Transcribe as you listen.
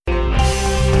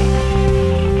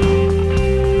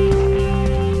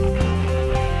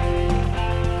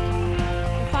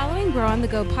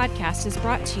Go podcast is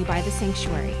brought to you by The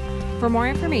Sanctuary. For more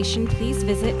information, please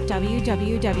visit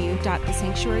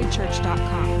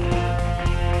www.thesanctuarychurch.com.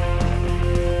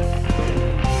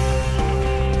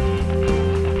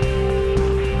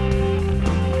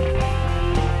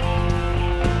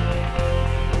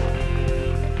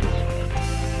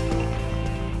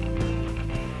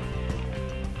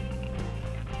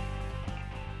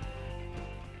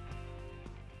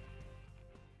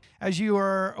 As you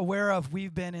are aware of,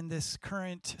 we've been in this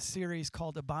current series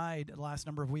called Abide the last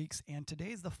number of weeks, and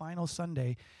today's the final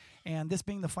Sunday. And this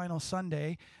being the final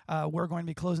Sunday, we're going to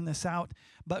be closing this out.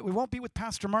 But we won't be with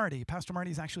Pastor Marty. Pastor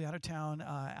Marty is actually out of town,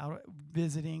 out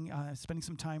visiting, spending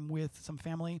some time with some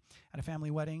family at a family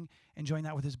wedding, enjoying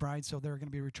that with his bride. So they're going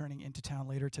to be returning into town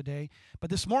later today. But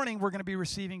this morning, we're going to be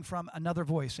receiving from another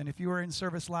voice. And if you were in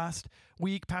service last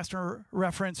week, Pastor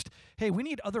referenced, hey, we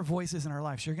need other voices in our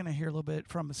lives. So you're going to hear a little bit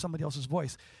from somebody else's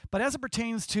voice. But as it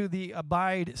pertains to the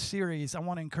Abide series, I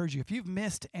want to encourage you, if you've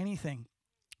missed anything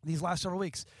these last several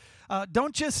weeks,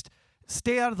 don't just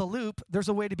stay out of the loop. There's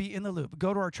a way to be in the loop.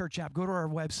 Go to our church app. Go to our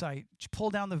website. Pull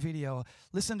down the video.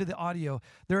 Listen to the audio.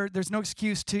 There's no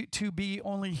excuse to be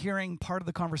only hearing part of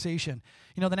the conversation.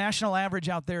 You know, the national average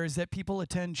out there is that people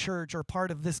attend church or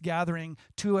part of this gathering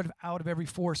 2 out of every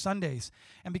 4 Sundays.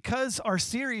 And because our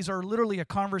series are literally a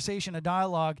conversation, a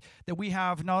dialogue that we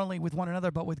have not only with one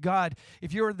another but with God,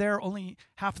 if you're there only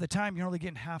half the time, you're only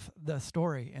getting half the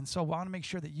story. And so I want to make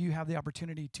sure that you have the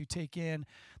opportunity to take in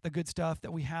the good stuff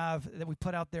that we have, that we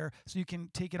put out there, so you can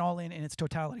take it all in its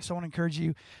totality. So I want to encourage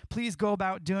you, please go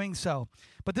about doing so.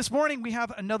 But this morning we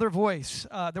have another voice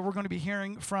that we're going to be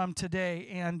hearing from today.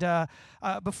 And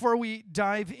before we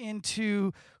dive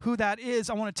into who that is,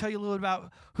 I want to tell you a little bit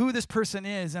about who this person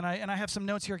is. And I have some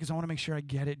notes here because I want to make sure I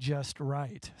get it just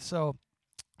right. So,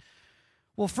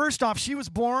 well, first off, she was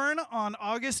born on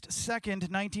August 2nd,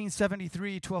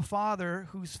 1973, to a father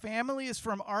whose family is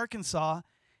from Arkansas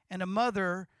and a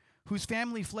mother whose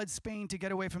family fled Spain to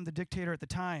get away from the dictator at the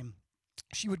time.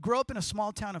 She would grow up in a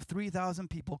small town of 3,000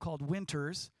 people called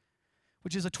Winters,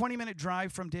 which is a 20-minute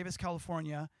drive from Davis,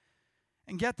 California.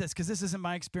 And get this, because this isn't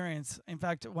my experience. In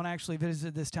fact, when I actually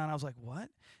visited this town, I was like, what?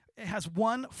 It has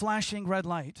one flashing red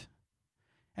light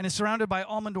and is surrounded by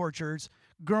almond orchards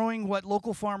growing what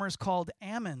local farmers called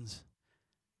almonds.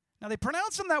 Now, they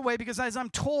pronounce them that way because, as I'm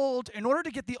told, in order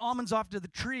to get the almonds off to the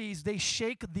trees, they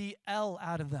shake the L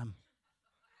out of them.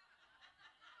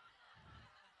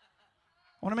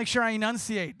 I want to make sure I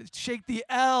enunciate. Shake the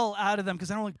L out of them, because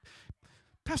I don't like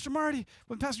Pastor Marty.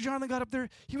 When Pastor Jonathan got up there,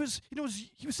 he was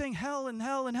saying hell and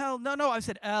hell and hell. No, I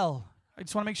said L. I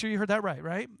just want to make sure you heard that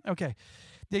right? Okay.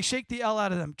 They shake the L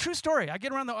out of them. True story. I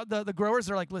get around the growers.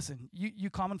 They're like, listen,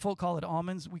 you common folk call it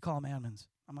almonds. We call them almonds.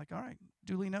 I'm like, all right,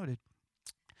 duly noted.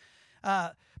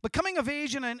 But coming of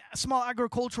age in a small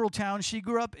agricultural town, she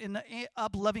grew up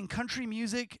loving country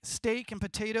music, steak, and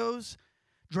potatoes,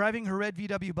 driving her red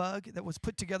VW Bug that was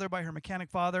put together by her mechanic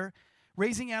father,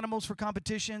 raising animals for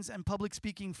competitions, and public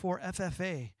speaking for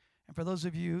FFA. And for those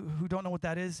of you who don't know what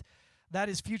that is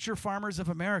Future Farmers of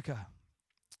America.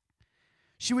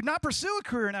 She would not pursue a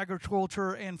career in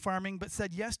agriculture and farming, but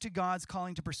said yes to God's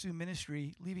calling to pursue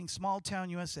ministry, leaving small-town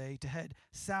USA to head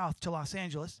south to Los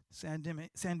Angeles, San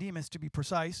Dimas to be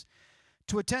precise,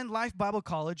 to attend Life Bible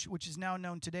College, which is now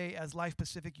known today as Life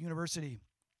Pacific University.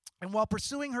 And while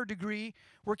pursuing her degree,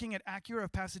 working at Acura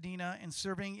of Pasadena and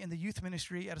serving in the youth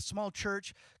ministry at a small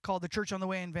church called the Church on the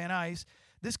Way in Van Nuys,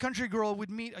 this country girl would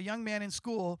meet a young man in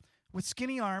school with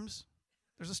skinny arms,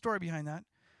 there's a story behind that,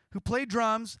 who played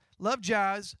drums, loved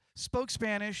jazz, spoke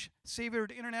Spanish,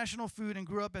 savored international food, and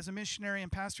grew up as a missionary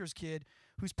and pastor's kid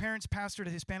whose parents pastored a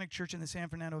Hispanic church in the San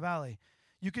Fernando Valley.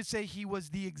 You could say he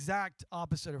was the exact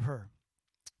opposite of her.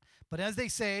 But as they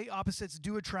say, opposites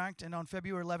do attract, and on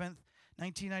February 11th,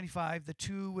 1995, the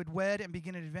two would wed and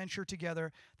begin an adventure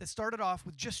together that started off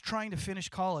with just trying to finish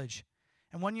college.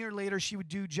 And 1 year later, she would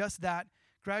do just that,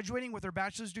 graduating with her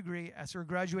bachelor's degree as her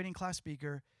graduating class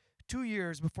speaker 2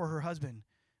 years before her husband,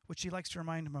 which she likes to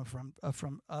remind him of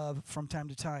from time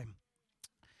to time.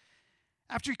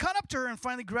 After he caught up to her and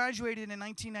finally graduated in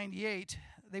 1998,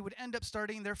 they would end up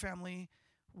starting their family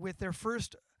with their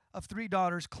first of 3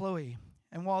 daughters, Chloe.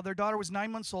 And while their daughter was 9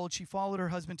 months old, she followed her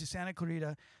husband to Santa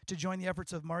Clarita to join the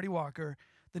efforts of Marty Walker,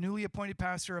 the newly appointed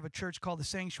pastor of a church called The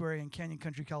Sanctuary in Canyon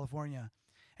Country, California.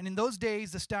 And in those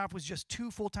days, the staff was just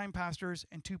 2 full-time pastors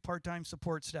and 2 part-time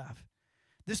support staff.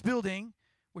 This building,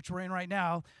 which we're in right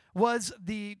now, was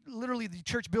literally the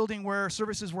church building where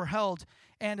services were held.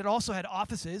 And it also had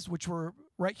offices, which were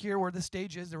right here where the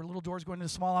stage is. There were little doors going to the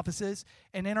small offices.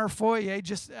 And in our foyer,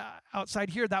 just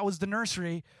outside here, that was the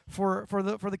nursery for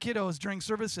the kiddos during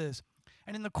services.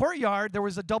 And in the courtyard, there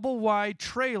was a double wide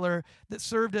trailer that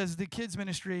served as the kids'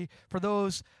 ministry for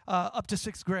those up to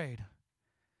 6th grade.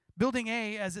 Building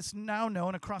A, as it's now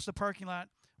known across the parking lot,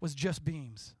 was just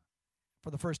beams. For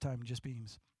the first time, just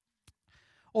beams.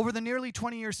 Over the nearly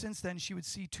 20 years since then, she would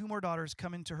see 2 more daughters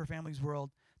come into her family's world,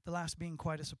 the last being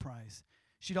quite a surprise.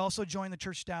 She'd also joined the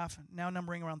church staff, now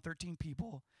numbering around 13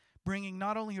 people, bringing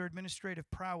not only her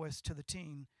administrative prowess to the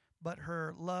team, but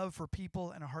her love for people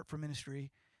and a heart for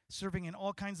ministry, serving in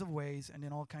all kinds of ways and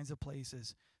in all kinds of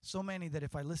places. So many that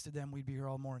if I listed them, we'd be here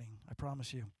all morning, I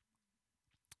promise you.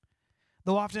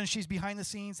 Though often she's behind the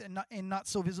scenes and not in not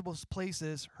so visible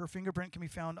places, her fingerprint can be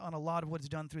found on a lot of what is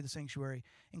done through the sanctuary,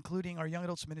 including our young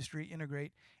adults ministry,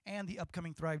 Integrate, and the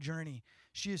upcoming Thrive Journey.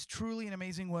 She is truly an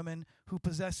amazing woman who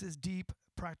possesses deep,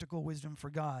 practical wisdom for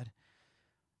God.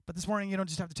 But this morning, you don't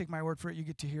just have to take my word for it. You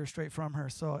get to hear straight from her.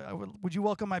 So would you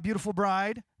welcome my beautiful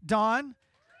bride, Dawn,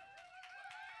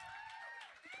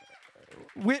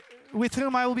 with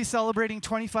whom I will be celebrating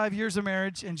 25 years of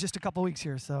marriage in just a couple weeks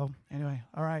here. So anyway,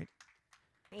 all right.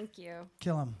 Thank you.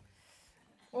 Kill him.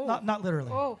 Oh. Not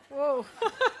literally. Oh, whoa.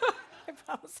 I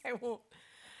promise I won't.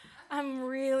 I'm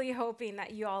really hoping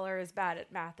that you all are as bad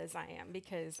at math as I am,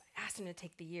 because I asked him to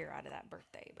take the year out of that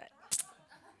birthday. But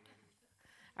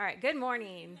all right, good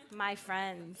morning, my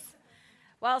friends.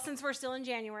 Well, since we're still in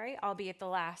January, albeit the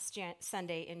last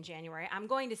Sunday in January, I'm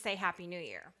going to say Happy New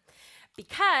Year,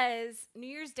 because New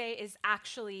Year's Day is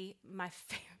actually my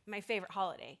favorite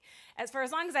holiday. As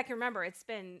long as I can remember, it's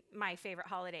been my favorite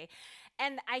holiday.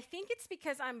 And I think it's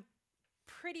because I'm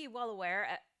pretty well aware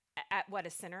at what a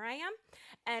sinner I am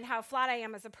and how flawed I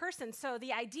am as a person. So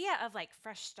the idea of like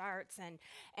fresh starts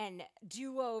and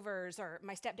do-overs, or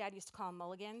my stepdad used to call them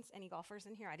mulligans. Any golfers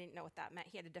in here? I didn't know what that meant.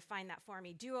 He had to define that for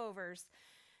me. Do-overs.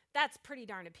 That's pretty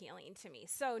darn appealing to me.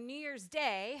 So New Year's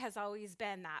Day has always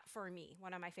been that for me,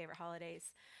 one of my favorite holidays.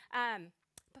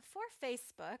 Before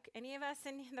Facebook, any of us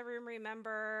in the room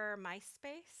remember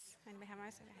MySpace? Anybody have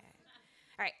MySpace? Okay.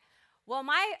 All right. Well,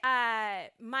 my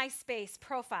MySpace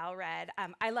profile read,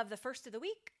 I love the first of the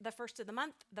week, the first of the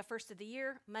month, the first of the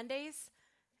year, Mondays,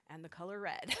 and the color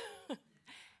red.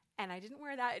 And I didn't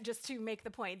wear that just to make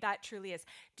the point. That truly is.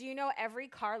 Do you know every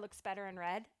car looks better in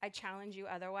red? I challenge you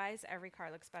otherwise. Every car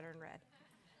looks better in red.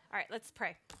 All right, let's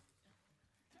pray.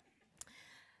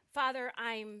 Father,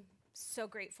 I'm so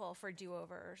grateful for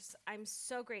do-overs. I'm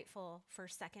so grateful for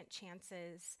second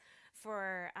chances,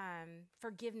 for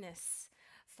forgiveness,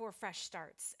 for fresh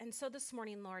starts. And so this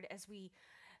morning, Lord, as we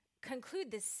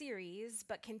conclude this series,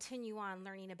 but continue on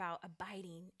learning about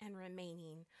abiding and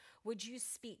remaining, would you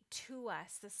speak to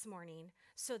us this morning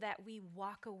so that we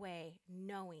walk away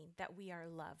knowing that we are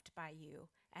loved by you,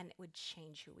 and it would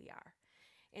change who we are.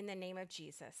 In the name of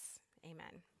Jesus,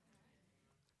 amen.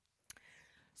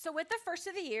 So with the first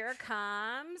of the year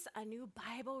comes a new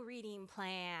Bible reading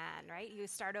plan, right? You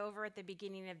start over at the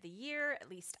beginning of the year,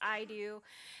 at least I do.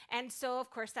 And so,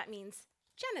 of course, that means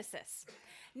Genesis.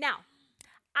 Now,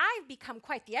 I've become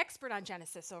quite the expert on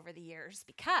Genesis over the years,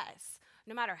 because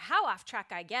no matter how off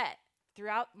track I get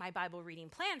throughout my Bible reading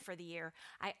plan for the year,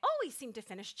 I always seem to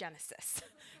finish Genesis.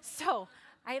 So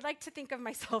I like to think of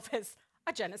myself as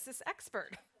a Genesis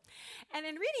expert. And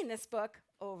in reading this book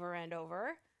over and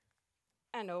over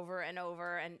and over and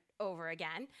over and over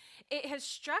again, it has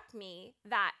struck me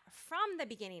that from the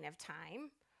beginning of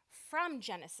time, from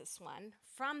Genesis 1,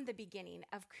 from the beginning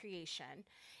of creation,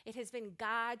 it has been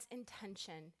God's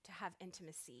intention to have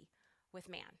intimacy with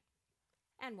man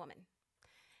and woman.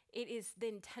 It is the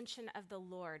intention of the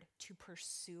Lord to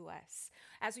pursue us.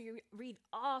 As we read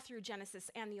all through Genesis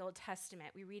and the Old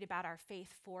Testament, we read about our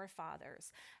faith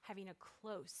forefathers having a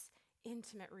close,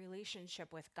 intimate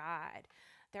relationship with God.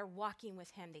 They're walking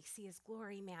with him. They see his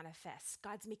glory manifest.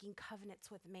 God's making covenants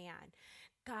with man.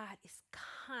 God is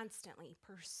constantly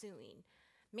pursuing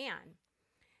man.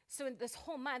 So in this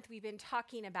whole month, we've been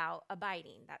talking about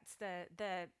abiding.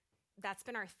 That's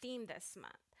been our theme this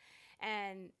month.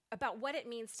 And about what it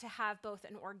means to have both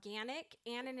an organic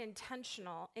and an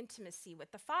intentional intimacy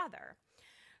with the Father.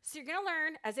 So you're going to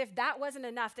learn, as if that wasn't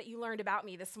enough that you learned about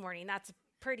me this morning. That's a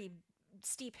pretty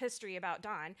steep history about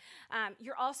Dawn.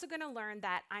 You're also going to learn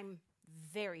that I'm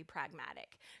very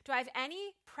pragmatic. Do I have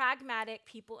any pragmatic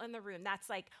people in the room that's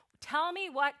like, tell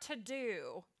me what to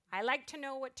do? I like to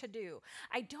know what to do.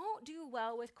 I don't do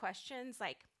well with questions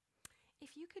like,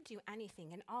 if you could do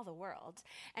anything in all the world,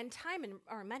 and time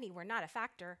or money were not a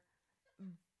factor,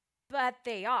 but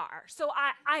they are. So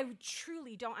I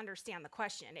truly don't understand the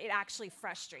question. It actually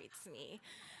frustrates me.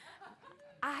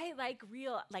 I like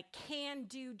real,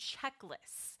 can-do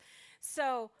checklists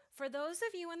So for those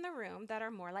of you in the room that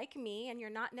are more like me and you're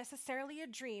not necessarily a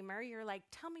dreamer, you're like,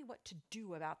 tell me what to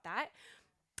do about that.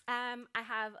 I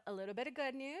have a little bit of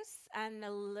good news and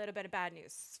a little bit of bad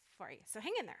news for you. So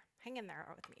hang in there. Hang in there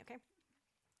with me, okay?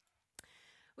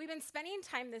 We've been spending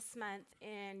time this month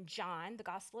in John, the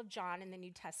Gospel of John in the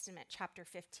New Testament, chapter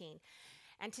 15.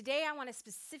 And today I want to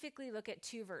specifically look at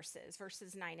two verses,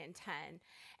 verses 9 and 10.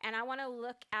 And I want to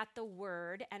look at the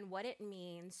word and what it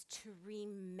means to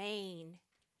remain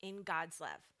in God's love.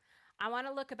 I want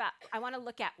to look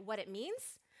at what it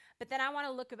means, but then I want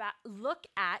to look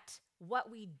at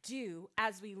what we do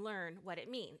as we learn what it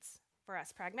means for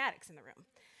us pragmatics in the room.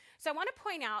 So I want to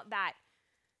point out that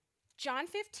John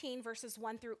 15, verses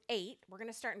 1 through 8, we're going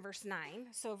to start in verse 9.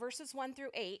 So verses 1 through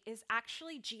 8 is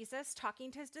actually Jesus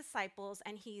talking to his disciples,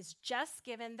 and he's just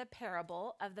given the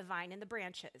parable of the vine and the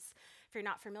branches. If you're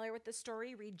not familiar with the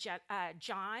story, read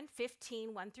John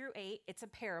 15, 1 through 8. It's a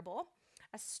parable,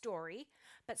 a story.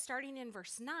 But starting in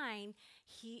verse 9,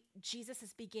 Jesus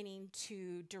is beginning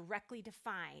to directly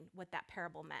define what that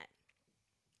parable meant.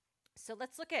 So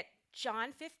let's look at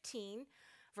John 15,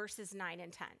 verses 9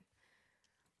 and 10.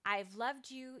 I've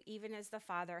loved you even as the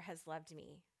Father has loved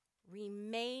me.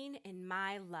 Remain in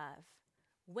my love.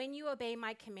 When you obey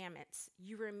my commandments,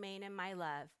 you remain in my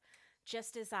love,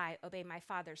 just as I obey my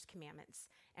Father's commandments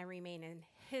and remain in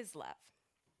his love.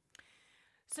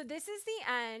 So this is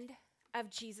the end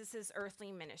of Jesus'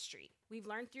 earthly ministry. We've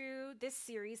learned through this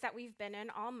series that we've been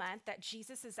in all month that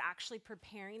Jesus is actually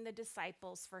preparing the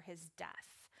disciples for his death.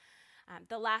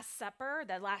 The Last Supper,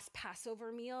 the last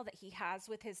Passover meal that he has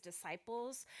with his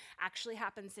disciples actually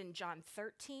happens in John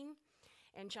 13.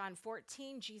 In John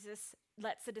 14, Jesus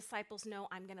lets the disciples know,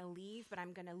 I'm going to leave, but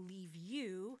I'm going to leave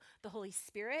you, the Holy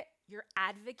Spirit, your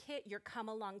advocate, your come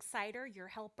alongside-er, your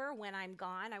helper. When I'm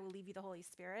gone, I will leave you the Holy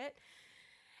Spirit.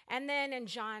 And then in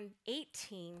John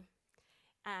 18,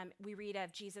 we read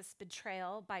of Jesus'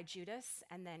 betrayal by Judas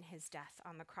and then his death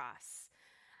on the cross.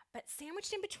 But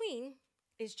sandwiched in between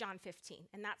is John 15,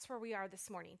 and that's where we are this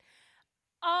morning.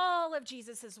 All of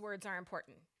Jesus' words are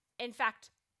important. In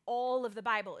fact, all of the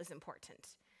Bible is important.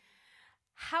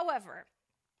 However,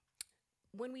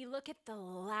 when we look at the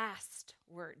last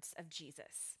words of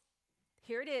Jesus,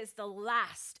 here it is, the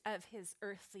last of his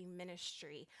earthly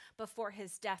ministry before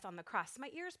his death on the cross. My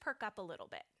ears perk up a little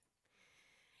bit.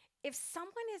 If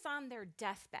someone is on their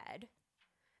deathbed,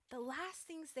 the last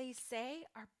things they say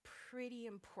are pretty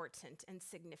important and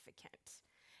significant.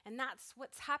 And that's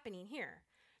what's happening here.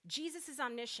 Jesus is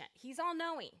omniscient. He's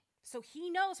all-knowing. So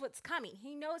he knows what's coming.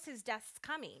 He knows his death's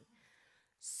coming.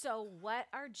 So what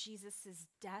are Jesus'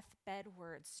 deathbed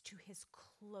words to his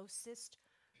closest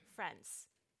friends,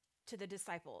 to the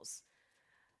disciples?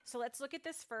 So let's look at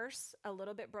this verse, a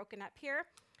little bit broken up here.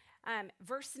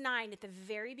 Verse 9, at the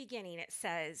very beginning, it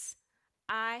says,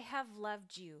 I have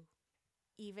loved you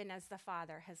even as the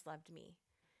Father has loved me.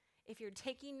 If you're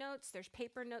taking notes, there's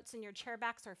paper notes in your chair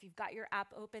backs, or if you've got your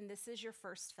app open, this is your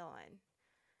first fill-in.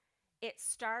 It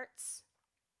starts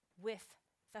with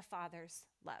the Father's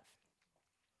love.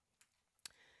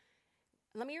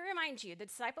 Let me remind you, the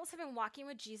disciples have been walking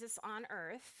with Jesus on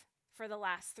earth for the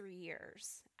last 3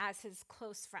 years as his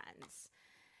close friends.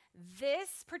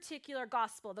 This particular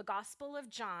gospel, the Gospel of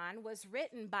John, was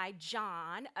written by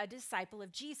John, a disciple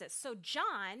of Jesus. So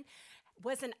John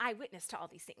was an eyewitness to all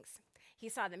these things. He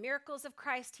saw the miracles of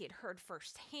Christ. He had heard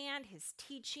firsthand his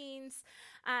teachings.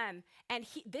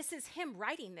 This is him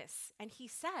writing this. And he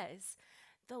says,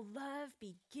 the love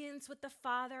begins with the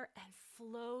Father and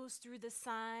flows through the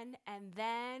Son and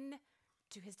then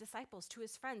to his disciples, to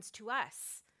his friends, to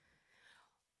us.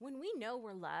 When we know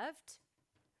we're loved,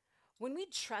 when we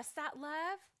trust that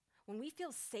love, when we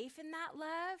feel safe in that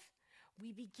love,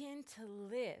 we begin to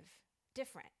live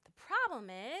different. The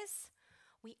problem is,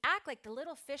 we act like the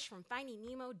little fish from Finding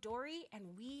Nemo, Dory,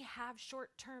 and we have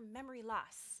short-term memory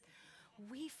loss.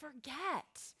 We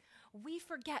forget. We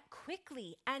forget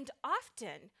quickly and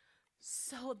often.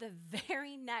 So the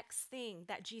very next thing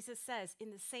that Jesus says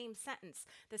in the same sentence,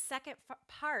 the second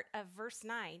part of verse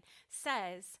 9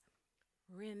 says,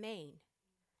 remain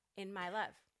in my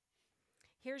love.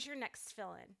 Here's your next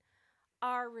fill-in.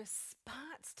 Our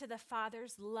response to the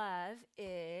Father's love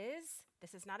is,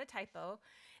 this is not a typo,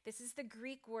 this is the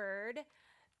Greek word.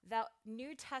 The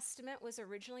New Testament was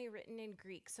originally written in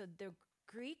Greek, so the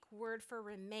Greek word for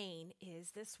remain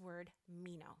is this word,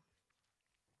 meno.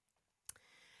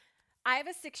 I have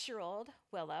a 6-year-old,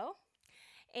 Willow,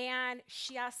 and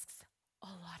she asks a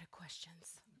lot of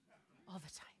questions all the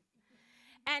time.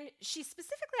 And she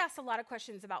specifically asks a lot of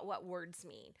questions about what words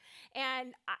mean.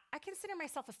 And I consider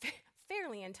myself a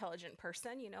fairly intelligent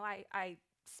person. You know, I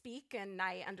speak and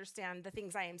I understand the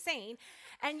things I am saying.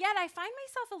 And yet I find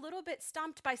myself a little bit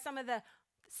stumped by some of the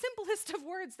simplest of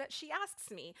words that she asks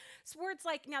me. So words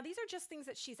like, now these are just things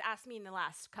that she's asked me in the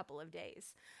last couple of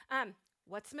days.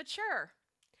 What's mature?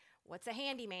 What's a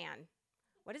handyman?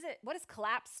 What does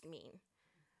collapsed mean?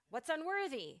 What's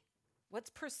unworthy? What's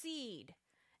proceed?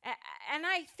 And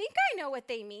I think I know what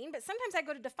they mean, but sometimes I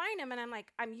go to define them and I'm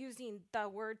like, I'm using the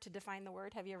word to define the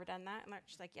word. Have you ever done that? And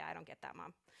she's like, yeah, I don't get that,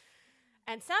 Mom.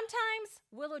 And sometimes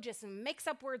Willow just makes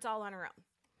up words all on her own.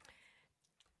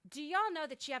 Do y'all know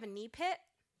that you have a knee pit?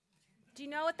 Do you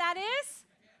know what that is?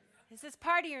 Is this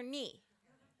part of your knee?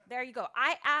 There you go.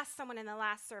 I asked someone in the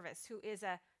last service who is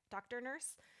a doctor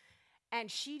nurse, and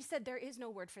she said there is no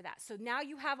word for that. So now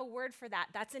you have a word for that.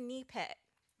 That's a knee pit.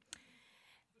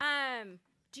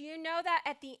 Do you know that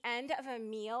at the end of a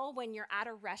meal, when you're at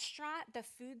a restaurant, the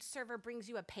food server brings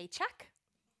you a paycheck?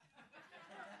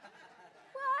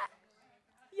 What?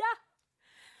 Yeah.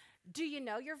 Do you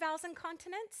know your vowels and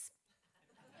consonants?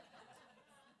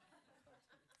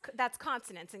 That's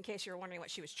consonants, in case you're wondering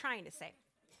what she was trying to say.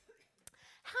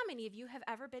 How many of you have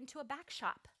ever been to a back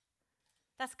shop?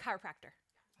 That's a chiropractor.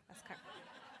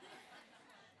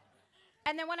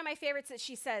 And then one of my favorites that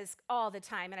she says all the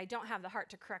time, and I don't have the heart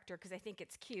to correct her because I think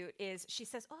it's cute, is she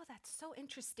says, oh, that's so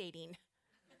interesting.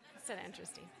 Instead of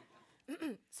interesting.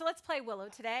 So let's play Willow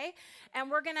today,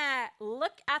 and we're going to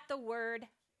look at the word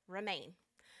remain.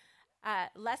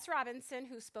 Les Robinson,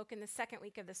 who spoke in the second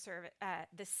week of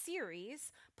the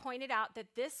series, pointed out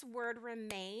that this word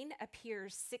remain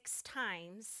appears 6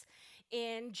 times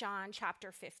in John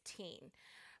chapter 15.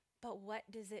 But what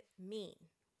does it mean?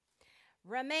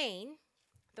 Remain,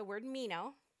 the word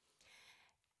meno,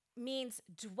 means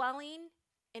dwelling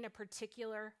in a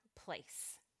particular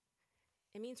place.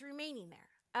 It means remaining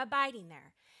there, abiding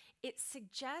there. It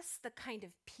suggests the kind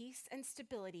of peace and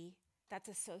stability that's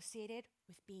associated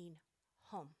with being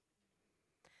home.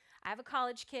 I have a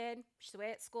college kid. She's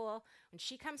away at school. When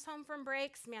she comes home from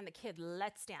breaks, man, the kid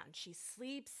lets down. She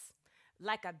sleeps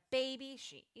like a baby.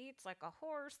 She eats like a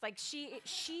horse. Like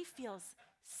she feels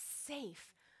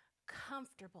safe,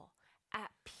 comfortable,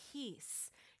 at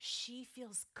peace. She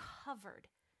feels covered.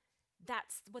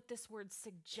 That's what this word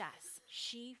suggests.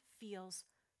 She feels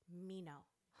meno,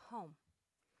 home.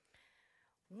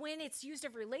 When it's used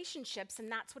of relationships, and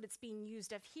that's what it's being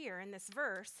used of here in this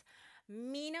verse,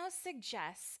 meno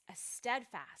suggests a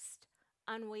steadfast,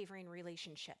 unwavering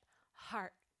relationship,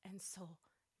 heart and soul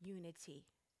unity.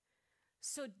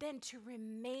 So then to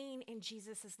remain in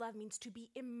Jesus' love means to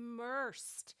be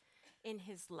immersed in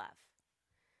his love.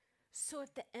 So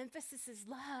if the emphasis is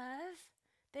love,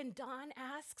 then Dawn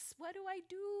asks, what do I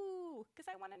do? Because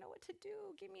I want to know what to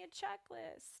do. Give me a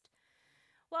checklist.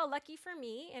 Well, lucky for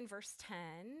me, in verse 10,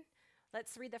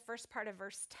 let's read the first part of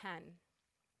verse 10.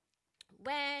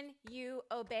 When you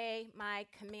obey my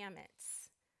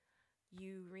commandments,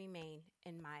 you remain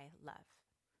in my love.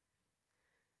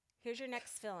 Here's your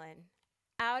next fill-in.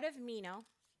 Out of meno,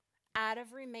 out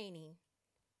of remaining,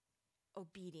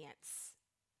 obedience.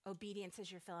 Obedience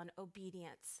is your fill-in.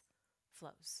 Obedience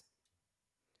flows.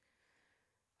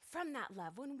 From that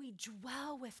love, when we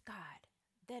dwell with God,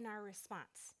 then our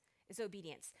response is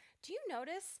obedience. Do you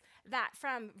notice that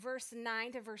from verse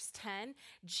 9 to verse 10,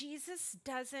 Jesus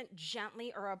doesn't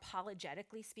gently or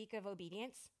apologetically speak of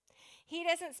obedience? He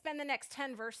doesn't spend the next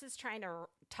 10 verses trying to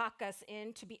talk us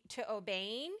into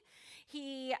obeying.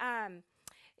 He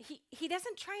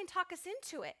doesn't try and talk us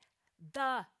into it.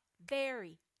 The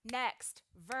very next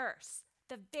verse,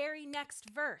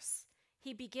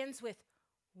 he begins with,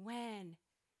 when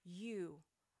you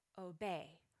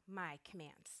obey my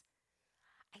commands.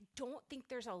 I don't think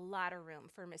there's a lot of room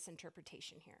for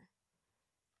misinterpretation here.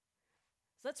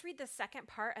 So let's read the second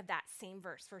part of that same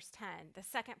verse, verse 10. The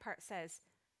second part says,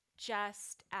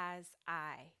 just as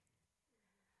I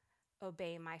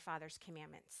obey my Father's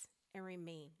commandments and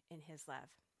remain in his love.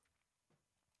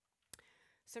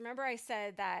 So remember I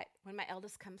said that when my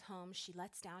eldest comes home, she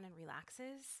lets down and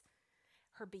relaxes.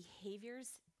 Her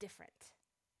behavior's different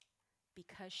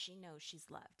because she knows she's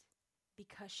loved,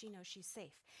 because she knows she's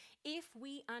safe. If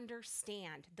we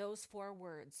understand those 4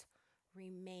 words,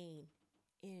 remain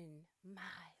in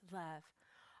my love,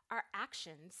 our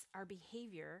actions, our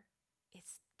behavior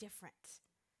is different.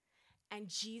 And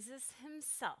Jesus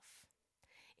himself,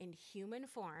 in human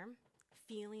form,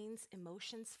 feelings,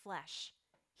 emotions, flesh,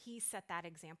 he set that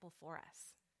example for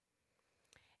us.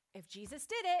 If Jesus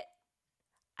did it,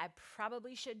 I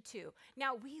probably should too.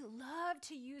 Now, we love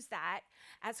to use that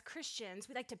as Christians.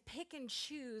 We like to pick and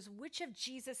choose which of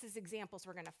Jesus's examples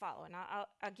we're going to follow. And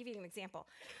I'll give you an example.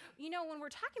 You know, when we're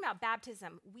talking about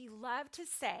baptism, we love to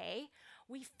say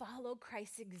we follow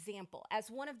Christ's example as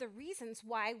one of the reasons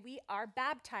why we are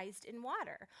baptized in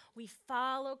water. We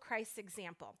follow Christ's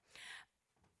example.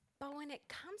 But when it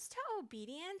comes to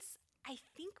obedience, I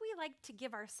think we like to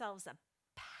give ourselves a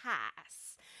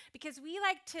pass because we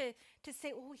like to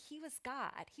say, oh, he was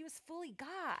God. He was fully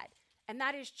God. And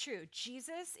that is true.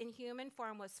 Jesus in human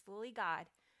form was fully God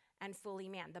and fully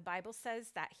man. The Bible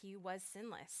says that he was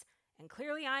sinless, and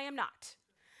clearly I am not.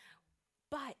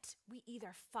 But we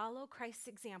either follow Christ's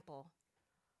example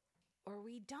or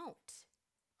we don't.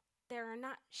 There are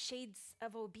not shades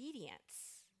of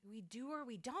obedience. We do or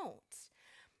we don't.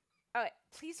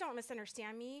 Please don't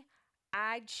misunderstand me.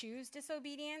 I choose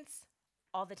disobedience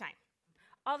all the time.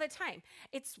 All the time.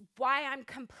 It's why I'm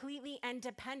completely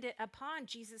independent upon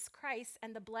Jesus Christ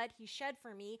and the blood he shed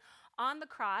for me on the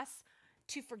cross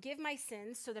to forgive my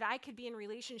sins so that I could be in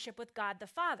relationship with God the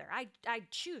Father. I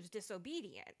choose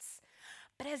disobedience.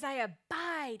 But as I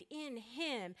abide in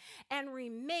him and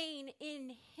remain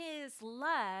in his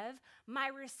love, my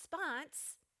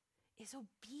response is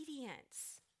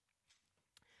obedience.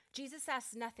 Jesus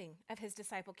asks nothing of his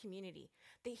disciple community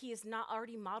that he has not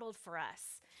already modeled for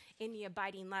us in the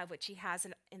abiding love which he has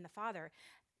in the Father.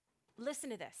 Listen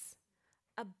to this.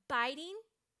 Abiding,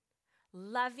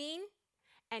 loving,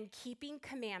 and keeping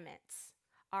commandments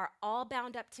are all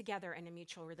bound up together in a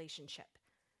mutual relationship.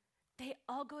 They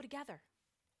all go together.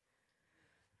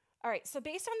 All right, so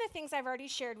based on the things I've already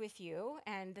shared with you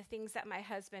and the things that my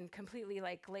husband completely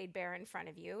laid bare in front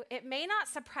of you, it may not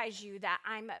surprise you that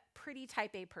I'm a pretty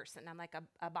type A person. I'm like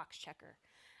a box checker.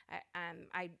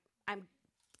 I'm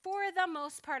for the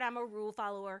most part, I'm a rule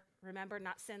follower. Remember,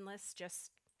 not sinless, just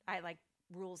I like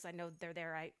rules. I know they're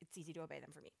there. It's easy to obey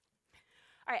them for me.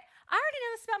 All right, I already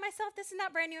know this about myself. This is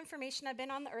not brand new information. I've been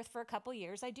on the earth for a couple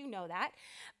years. I do know that.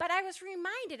 But I was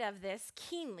reminded of this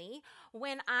keenly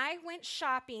when I went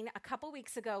shopping a couple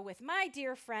weeks ago with my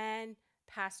dear friend,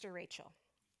 Pastor Rachel.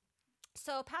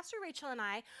 So Pastor Rachel and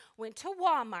I went to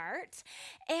Walmart,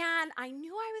 and I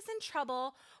knew I was in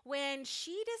trouble when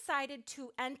she decided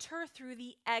to enter through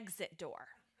the exit door.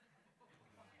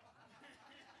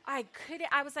 I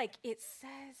was like, it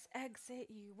says exit,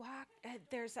 you walk,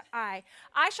 there's an I.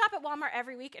 I shop at Walmart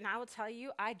every week, and I will tell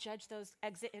you, I judge those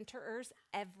exit enterers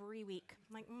every week.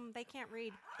 I'm like, they can't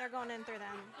read. They're going in through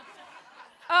them.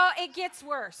 Oh, it gets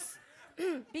worse.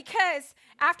 Because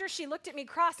after she looked at me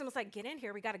cross and was like, get in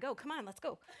here, we got to go. Come on, let's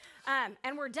go.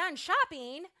 And we're done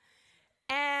shopping,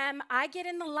 and I get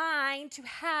in the line to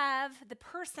have the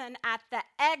person at the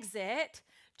exit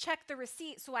check the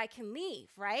receipt so I can leave,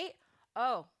 right?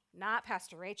 Oh, not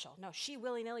Pastor Rachel. No, she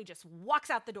willy-nilly just walks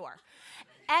out the door.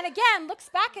 And again, looks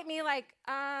back at me like,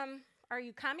 are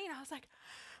you coming? I was like,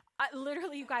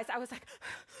 literally, you guys, I was like,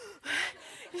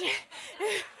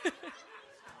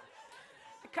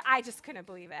 I just couldn't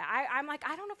believe it. I'm like,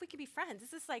 I don't know if we could be friends.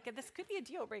 This could be a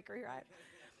deal breaker here.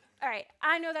 All right,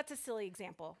 I know that's a silly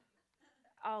example,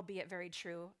 albeit very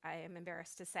true, I am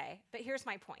embarrassed to say. But here's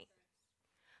my point.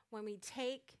 When we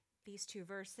take these two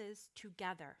verses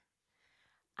together,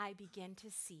 I begin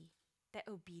to see that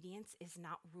obedience is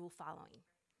not rule following.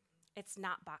 It's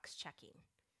not box checking.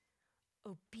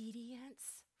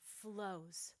 Obedience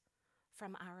flows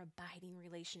from our abiding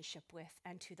relationship with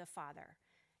and to the Father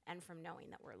and from knowing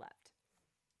that we're loved.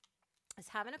 I was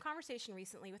having a conversation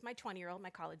recently with my 20-year-old, my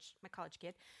college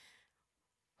kid,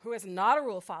 who is not a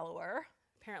rule follower,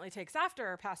 apparently takes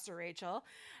after Pastor Rachel.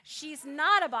 She's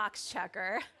not a box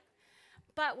checker.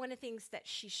 But one of the things that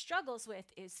she struggles with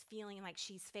is feeling like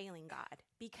she's failing God.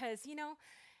 Because,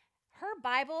 her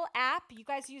Bible app, you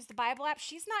guys use the Bible app,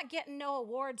 she's not getting no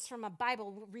awards from a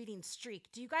Bible reading streak.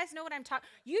 Do you guys know what I'm talking?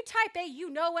 You type A, you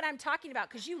know what I'm talking about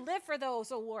because you live for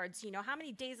those awards. How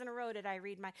many days in a row did I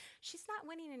read She's not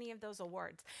winning any of those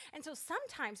awards. And so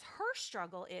sometimes her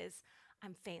struggle is,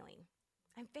 I'm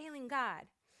failing God.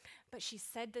 But she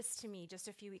said this to me just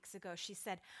a few weeks ago. She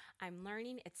said, I'm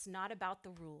learning it's not about the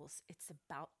rules. It's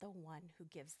about the one who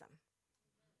gives them.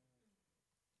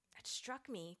 That struck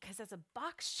me because as a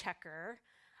box checker,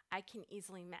 I can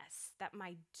easily miss that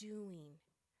my doing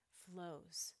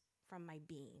flows from my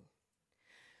being.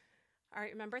 All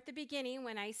right, remember at the beginning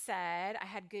when I said I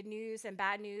had good news and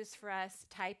bad news for us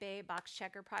type A, box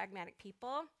checker, pragmatic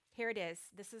people? Here it is.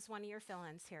 This is one of your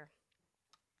fill-ins here.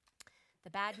 The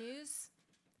bad news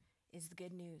is the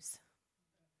good news.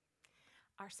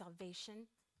 Our salvation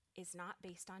is not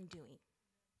based on doing.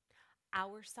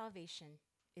 Our salvation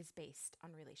is based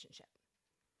on relationship.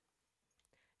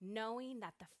 knowing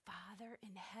that the Father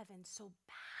in heaven so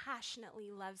passionately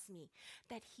loves me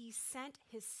that he sent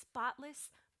his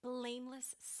spotless,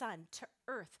 blameless Son to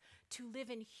earth to live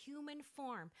in human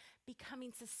form,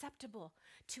 becoming susceptible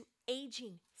to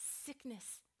aging,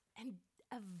 sickness, and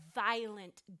a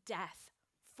violent death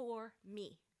for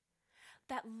me.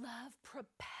 That love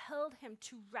propelled him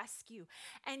to rescue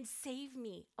and save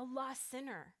me, a lost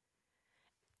sinner.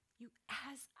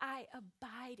 As I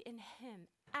abide in him,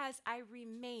 as I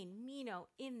remain, Meno,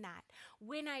 in that,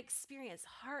 when I experience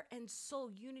heart and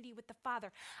soul unity with the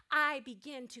Father, I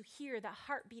begin to hear the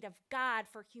heartbeat of God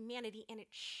for humanity, and it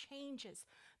changes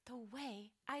the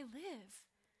way I live.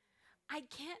 I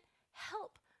can't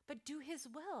help but do his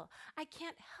will. I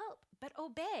can't help but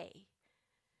obey.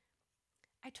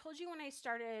 I told you when I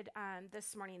started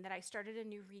this morning that I started a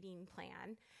new reading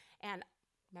plan, and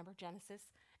remember Genesis?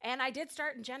 And I did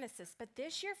start in Genesis, but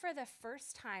this year for the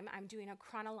first time, I'm doing a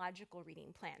chronological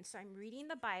reading plan. So I'm reading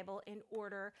the Bible in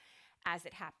order as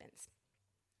it happens.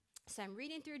 So I'm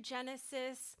reading through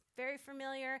Genesis, very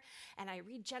familiar, and I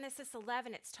read Genesis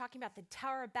 11. It's talking about the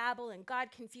Tower of Babel and God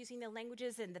confusing the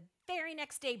languages, and the very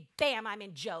next day, bam, I'm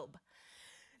in Job.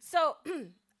 So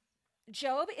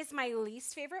Job is my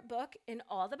least favorite book in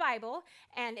all the Bible,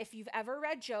 and if you've ever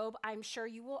read Job, I'm sure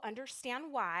you will understand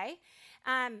why.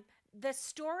 The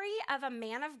story of a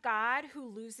man of God who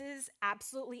loses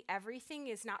absolutely everything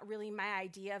is not really my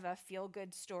idea of a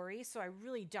feel-good story, so I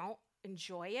really don't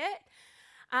enjoy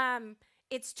it.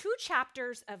 It's 2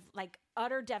 chapters of like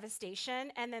utter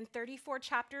devastation, and then 34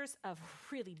 chapters of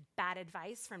really bad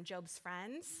advice from Job's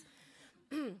friends.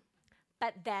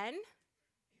 But then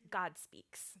God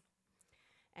speaks,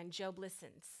 and Job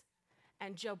listens,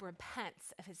 and Job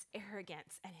repents of his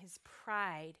arrogance and his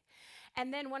pride.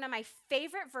 And then one of my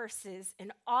favorite verses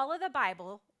in all of the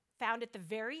Bible, found at the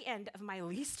very end of my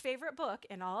least favorite book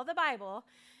in all of the Bible,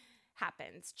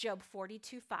 happens. Job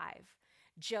 42:5.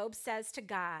 Job says to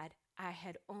God, I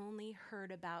had only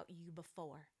heard about you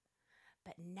before,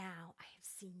 but now I have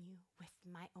seen you with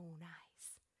my own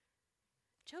eyes.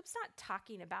 Job's not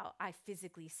talking about I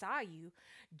physically saw you.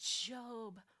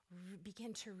 Job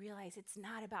began to realize it's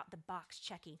not about the box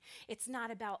checking. It's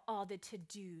not about all the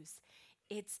to-dos.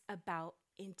 It's about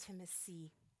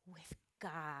intimacy with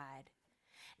God.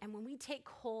 And when we take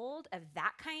hold of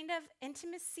that kind of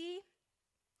intimacy,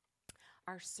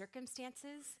 our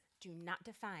circumstances do not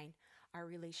define our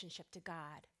relationship to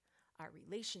God. Our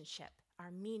relationship,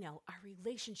 our Meno, our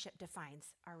relationship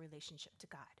defines our relationship to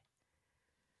God.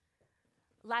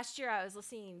 Last year, I was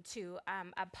listening to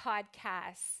a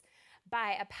podcast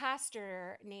by a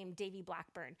pastor named Davy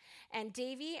Blackburn. And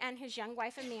Davy and his young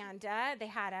wife, Amanda, they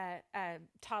had a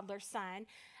toddler son,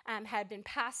 had been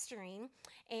pastoring.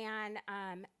 And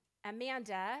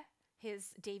Amanda,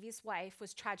 Davy's wife,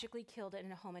 was tragically killed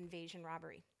in a home invasion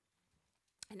robbery.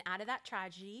 And out of that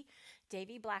tragedy,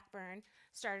 Davy Blackburn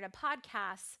started a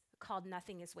podcast called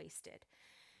Nothing is Wasted.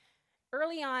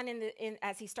 Early on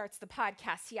as he starts the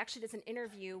podcast, he actually does an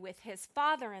interview with his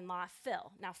father-in-law,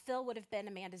 Phil. Now, Phil would have been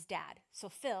Amanda's dad. So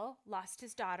Phil lost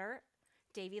his daughter.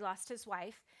 Davy lost his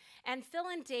wife. And Phil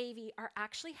and Davy are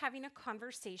actually having a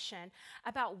conversation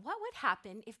about what would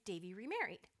happen if Davy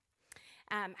remarried.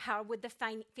 How would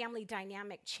the family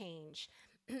dynamic change?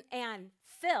 And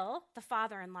Phil, the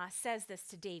father-in-law, says this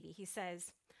to Davy. He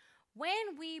says,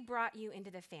 when we brought you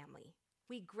into the family,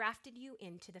 we grafted you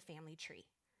into the family tree.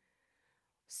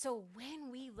 So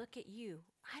when we look at you,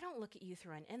 I don't look at you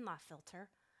through an in-law filter.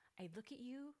 I look at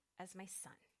you as my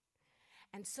son.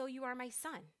 And so you are my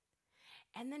son.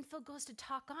 And then Phil goes to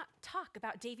talk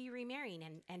about Davy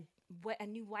remarrying and what a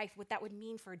new wife, what that would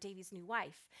mean for Davy's new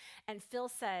wife. And Phil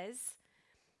says,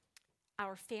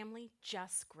 our family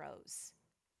just grows.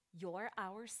 You're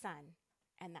our son,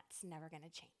 and that's never going to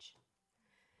change.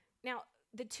 Now,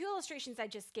 the 2 illustrations I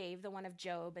just gave, the one of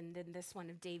Job and then this one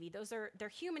of Davy, they're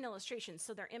human illustrations,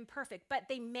 so they're imperfect, but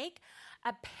they make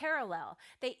a parallel.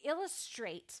 They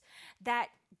illustrate that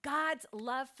God's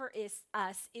love for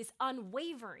us is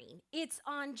unwavering. It's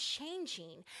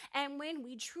unchanging. And when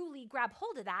we truly grab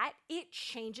hold of that, it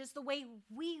changes the way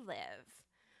we live.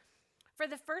 For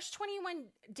the first 21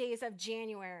 days of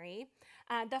January,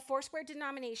 the Foursquare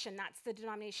denomination, that's the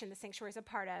denomination the sanctuary is a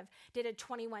part of, did a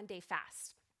 21-day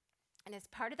fast. And as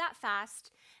part of that fast,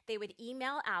 they would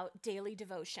email out daily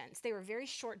devotions. They were very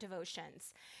short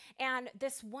devotions. And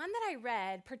this one that I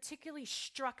read particularly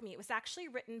struck me. It was actually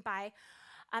written by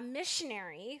a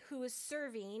missionary who was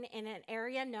serving in an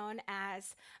area known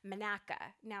as Monaca.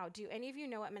 Now, do any of you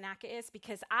know what Monaca is?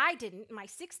 Because I didn't. My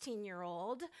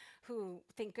 16-year-old, who,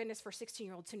 thank goodness for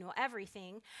 16-year-olds who know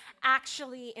everything,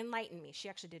 actually enlightened me. She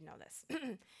actually did know this.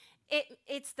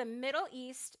 It's the Middle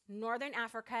East, Northern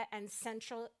Africa, and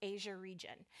Central Asia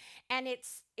region. And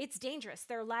it's dangerous.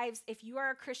 Their lives, if you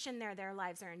are a Christian there, their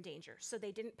lives are in danger. So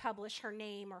they didn't publish her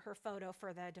name or her photo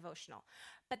for the devotional.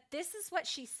 But this is what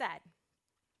she said.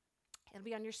 It'll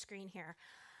be on your screen here.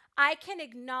 I can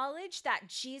acknowledge that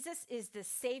Jesus is the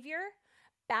Savior,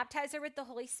 baptizer with the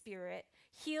Holy Spirit,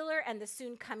 healer, and the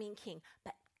soon coming King.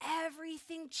 But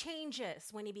everything changes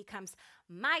when he becomes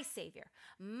my Savior,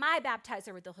 my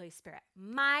baptizer with the Holy Spirit,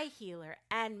 my healer,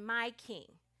 and my King.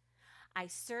 I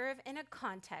serve in a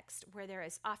context where there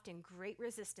is often great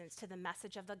resistance to the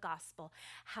message of the gospel.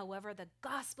 However, the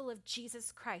gospel of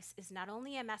Jesus Christ is not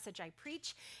only a message I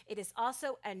preach, it is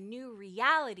also a new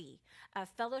reality of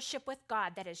fellowship with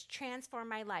God that has transformed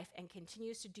my life and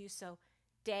continues to do so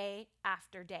day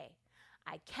after day.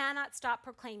 I cannot stop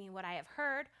proclaiming what I have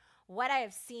heard, what I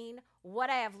have seen, what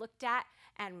I have looked at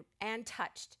and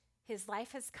touched. His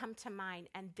life has come to mind,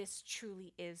 and this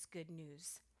truly is good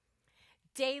news.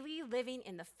 Daily living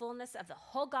in the fullness of the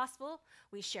whole gospel,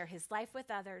 we share his life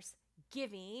with others,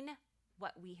 giving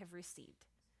what we have received.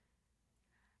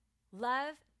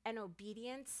 Love and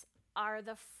obedience are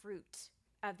the fruit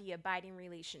of the abiding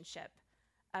relationship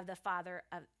of the Father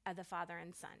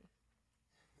and Son.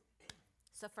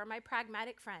 So for my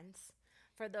pragmatic friends,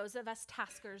 for those of us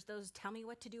taskers, those tell me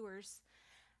what to doers,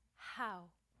 how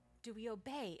do we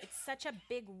obey? It's such a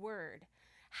big word.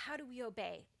 How do we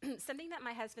obey? Something that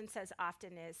my husband says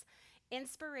often is,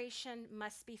 inspiration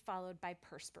must be followed by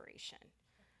perspiration.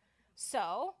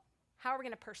 So, how are we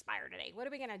going to perspire today? What are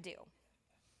we going to do?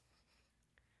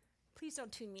 Please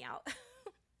don't tune me out.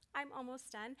 I'm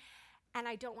almost done. And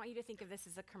I don't want you to think of this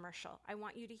as a commercial. I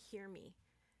want you to hear me.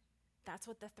 That's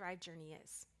what the Thrive Journey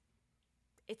is.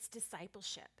 It's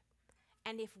discipleship.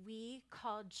 And if we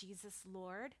call Jesus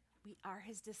Lord, we are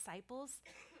his disciples.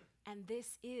 And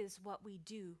this is what we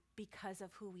do because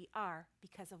of who we are,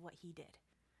 because of what he did.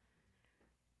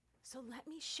 So let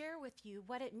me share with you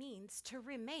what it means to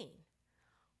remain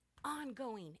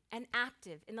ongoing and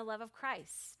active in the love of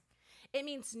Christ. It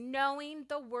means knowing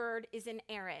the word is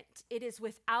inerrant. It is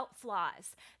without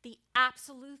flaws, the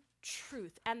absolute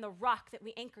truth and the rock that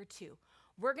we anchor to.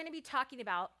 We're going to be talking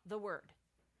about the word.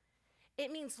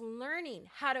 It means learning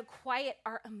how to quiet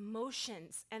our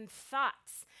emotions and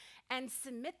thoughts and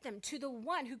submit them to the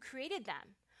one who created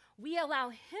them. We allow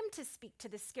him to speak to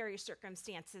the scary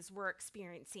circumstances we're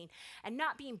experiencing and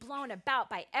not being blown about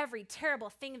by every terrible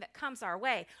thing that comes our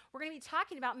way. We're going to be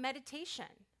talking about meditation.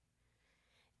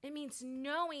 It means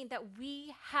knowing that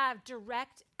we have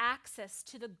direct access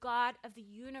to the God of the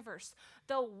universe,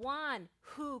 the one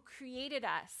who created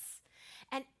us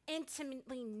and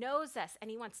intimately knows us,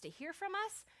 and he wants to hear from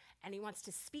us and he wants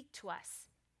to speak to us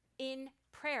in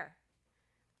prayer.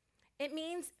 It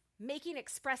means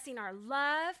expressing our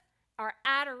love, our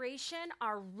adoration,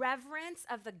 our reverence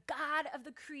of the God of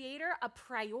the Creator a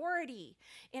priority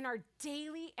in our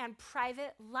daily and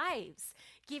private lives,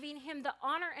 giving him the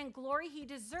honor and glory he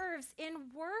deserves in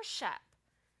worship.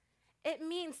 It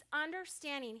means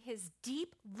understanding his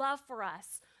deep love for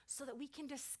us so that we can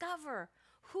discover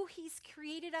who he's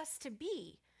created us to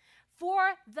be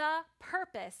for the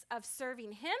purpose of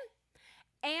serving him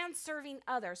and serving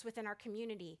others within our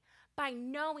community by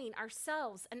knowing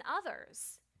ourselves and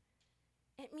others.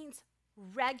 It means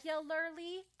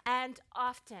regularly and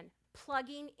often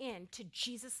plugging into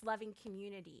Jesus' loving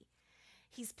community.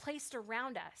 He's placed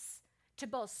around us to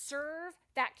both serve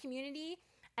that community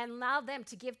and allow them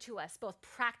to give to us both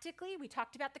practically. We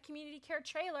talked about the community care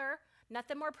trailer,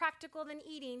 nothing more practical than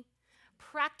eating,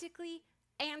 practically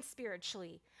and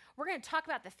spiritually. We're going to talk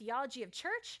about the theology of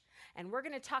church, and we're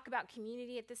going to talk about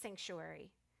community at the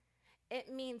sanctuary.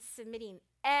 It means submitting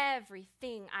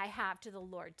everything I have to the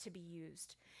Lord to be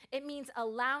used. It means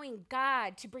allowing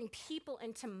God to bring people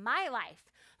into my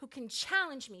life who can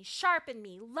challenge me, sharpen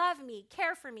me, love me,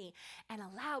 care for me, and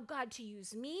allow God to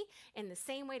use me in the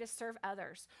same way to serve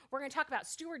others. We're going to talk about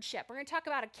stewardship. We're going to talk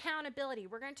about accountability.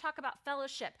 We're going to talk about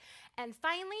fellowship. And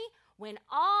finally, when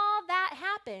all that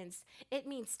happens, it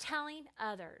means telling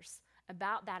others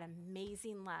about that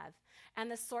amazing love and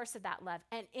the source of that love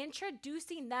and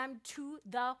introducing them to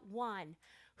the one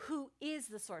who is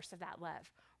the source of that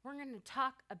love. We're going to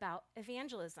talk about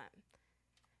evangelism.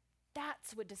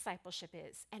 That's what discipleship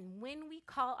is. And when we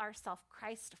call ourselves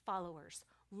Christ followers,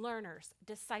 learners,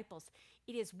 disciples,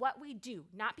 it is what we do,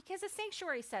 not because the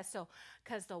sanctuary says so,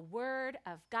 because the word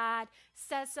of God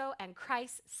says so, and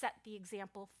Christ set the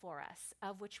example for us,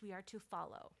 of which we are to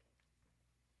follow.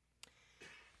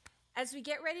 As we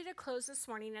get ready to close this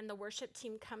morning and the worship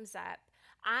team comes up,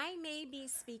 I may be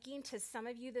speaking to some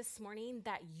of you this morning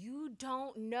that you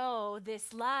don't know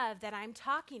this love that I'm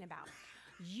talking about.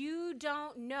 You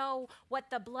don't know what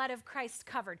the blood of Christ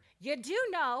covered. You do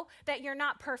know that you're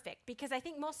not perfect, because I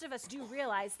think most of us do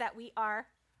realize that we are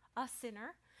a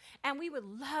sinner, and we would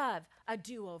love a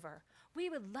do-over. We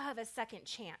would love a second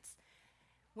chance.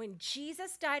 When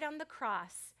Jesus died on the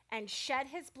cross and shed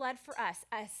his blood for us,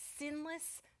 a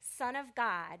sinless Son of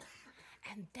God,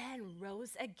 and then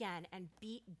rose again and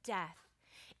beat death,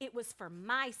 it was for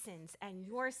my sins and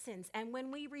your sins. And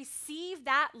when we receive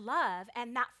that love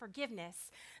and that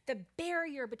forgiveness, the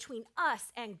barrier between us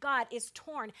and God is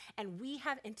torn, and we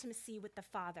have intimacy with the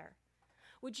Father.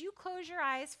 Would you close your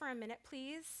eyes for a minute,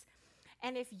 please?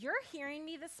 And if you're hearing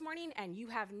me this morning and you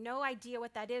have no idea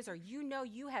what that is, or you know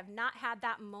you have not had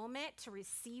that moment to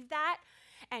receive that,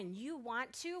 and you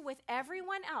want to, with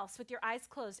everyone else, with your eyes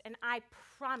closed, and I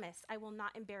promise I will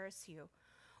not embarrass you,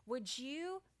 would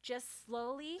you just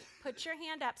slowly put your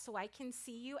hand up so I can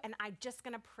see you, and I'm just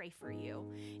going to pray for you.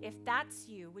 If that's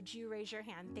you, would you raise your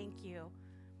hand? Thank you.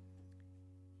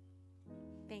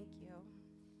 Thank you.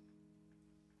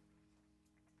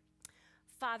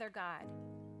 Father God,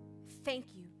 thank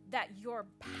you that your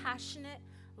passionate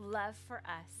love for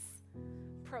us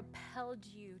propelled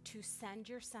you to send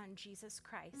your Son, Jesus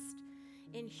Christ,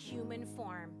 in human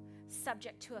form,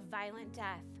 subject to a violent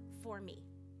death for me,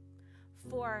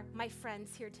 for my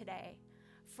friends here today,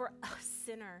 for us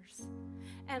sinners.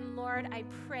 And Lord, I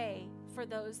pray for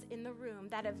those in the room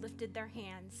that have lifted their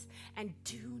hands and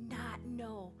do not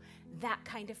know that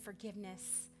kind of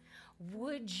forgiveness.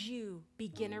 Would you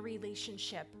begin a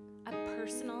relationship, a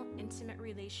personal, intimate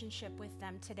relationship with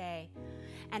them today?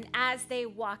 And as they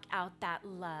walk out that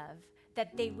love,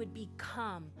 that they would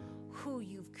become who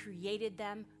you've created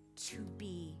them to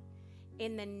be.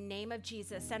 In the name of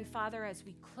Jesus. And Father, as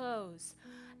we close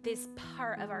this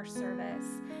part of our service,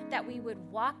 that we would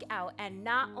walk out and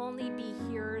not only be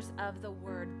hearers of the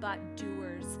word, but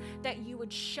doers, that you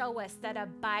would show us that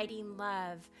abiding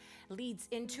love leads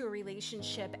into a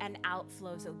relationship and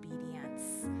outflows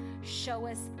obedience. Show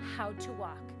us how to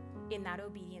walk in that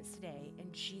obedience today.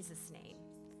 In Jesus' name,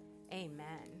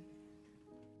 amen.